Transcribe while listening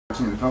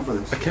To come for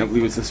this. I can't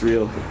believe it's this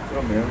real.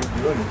 Oh man, what are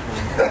you doing?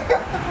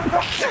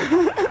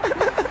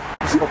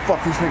 Let's go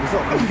fuck these niggas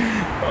up, man.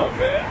 Oh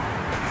man.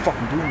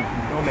 Fucking doing it.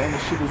 Oh man,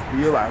 this shit is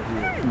real out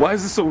here. Why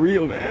is this so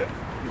real, man?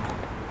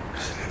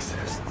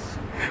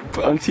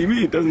 But on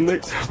TV it doesn't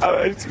make.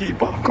 I just eat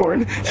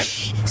popcorn.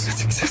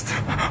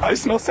 I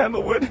smell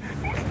sandalwood.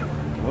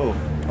 Oh,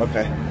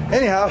 okay.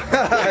 Anyhow,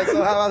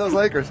 so how about those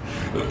Lakers?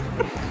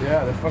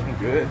 Yeah, they're fucking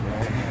good,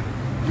 man.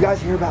 You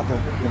guys hear about the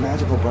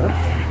magical butter?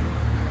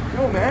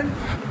 Yo, man.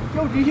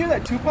 Yo, did you hear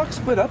that Tupac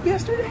split up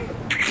yesterday?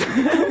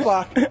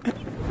 Tupac.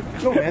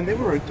 Yo, man, they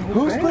were a dope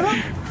Who band. split up?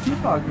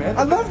 Tupac, man.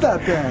 I love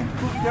that band.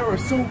 They were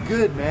so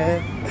good,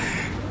 man.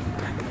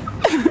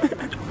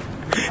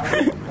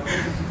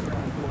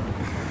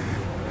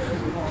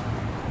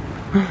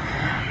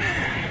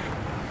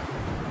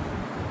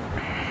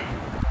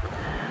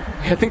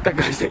 I think that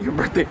guy's at your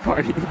birthday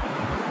party.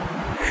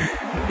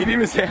 He didn't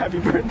even say happy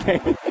birthday.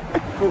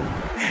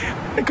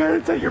 The guy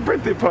that's at your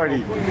birthday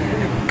party.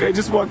 The guy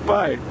just walked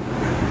by.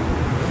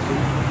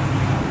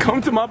 Come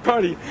to my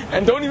party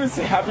and don't even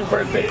say happy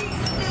birthday.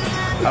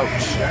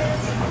 Ouch.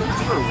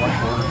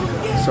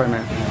 Sorry,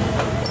 man.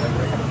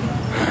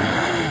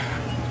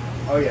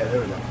 Oh yeah, there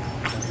we go.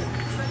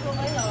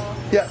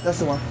 Yeah, that's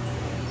the one.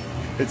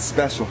 It's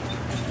special.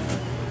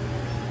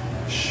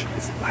 Shh,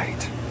 it's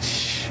light.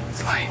 Shh,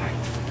 it's light.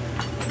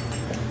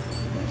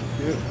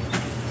 Cute.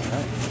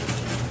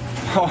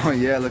 Oh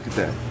yeah, look at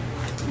that.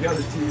 You got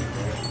the tea.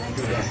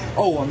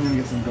 Oh, I'm gonna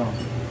get some gum.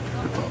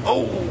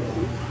 Oh!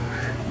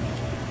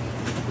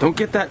 Don't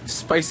get that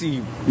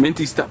spicy,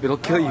 minty stuff. It'll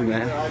kill you,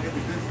 man. I'll get the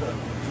good stuff.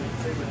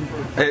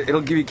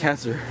 It'll give you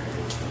cancer.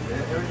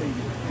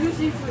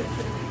 Juicy fruit.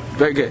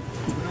 Very good.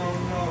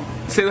 No.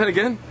 Say that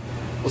again?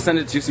 We'll send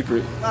it juicy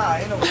fruit. Nah,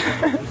 ain't no juicy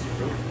fruit.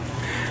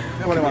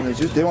 They want the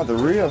juice. They want the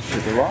real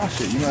shit, the raw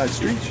shit. You know that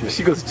street shit.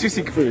 She goes,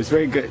 juicy fruit is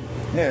very good.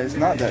 Yeah, it's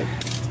not that.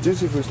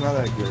 Juicy fruit's not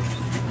that good.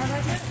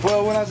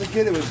 Well, when I was a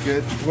kid, it was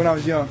good. When I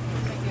was young,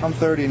 I'm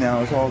 30 now.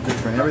 It's all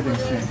different.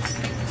 Everything's changed.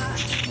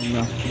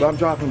 No, but I'm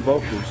dropping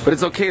vocals. But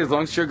it's okay as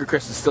long as Sugar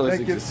Crystal still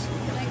Thank you. exists.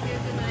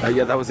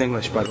 Yeah, that was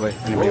English, by the way.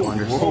 Anybody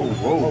wonders.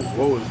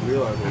 Whoa, it's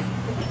real. I think.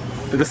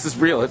 This is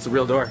real. It's a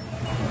real door.